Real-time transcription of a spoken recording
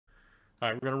All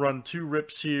right, we're going to run 2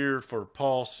 rips here for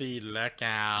Paul C.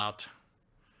 Leckout.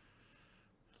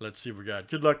 Let's see what we got.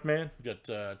 Good luck, man. We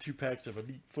got 2 packs of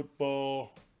Elite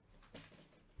Football.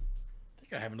 I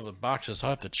think I have another box. I'll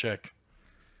have to check.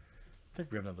 I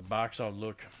think we have another box. I'll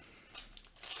look.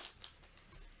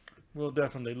 We'll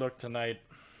definitely look tonight.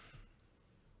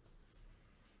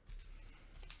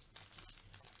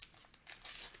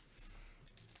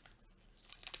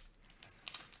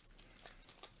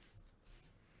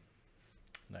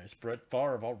 Nice Brett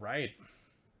Favre. All right.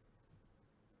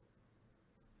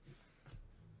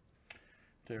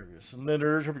 There we go. Some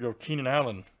letters. Here we go. Keenan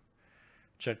Allen.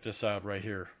 Check this out right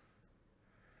here.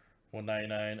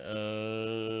 199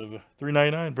 of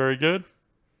 399. Very good.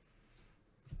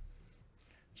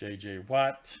 J.J.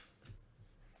 Watt.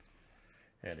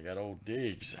 And I got old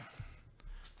Diggs.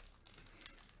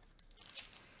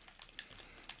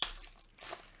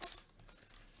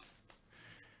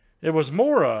 It was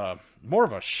more of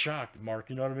a shock, Mark.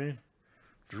 You know what I mean?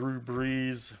 Drew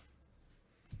Brees.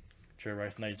 Jerry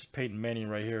Rice, nice Peyton Manning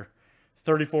right here.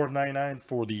 34.99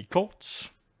 for the Colts.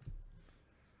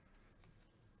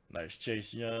 Nice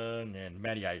Chase Young and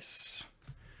Matty Ice.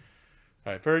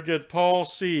 All right, very good. Paul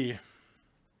C.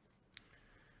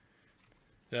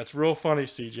 That's real funny,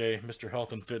 CJ, Mr.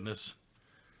 Health and Fitness.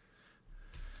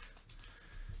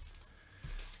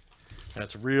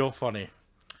 That's real funny.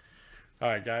 All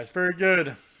right, guys, very good.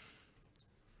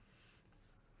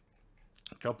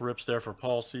 A couple rips there for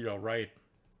Paul C. All right.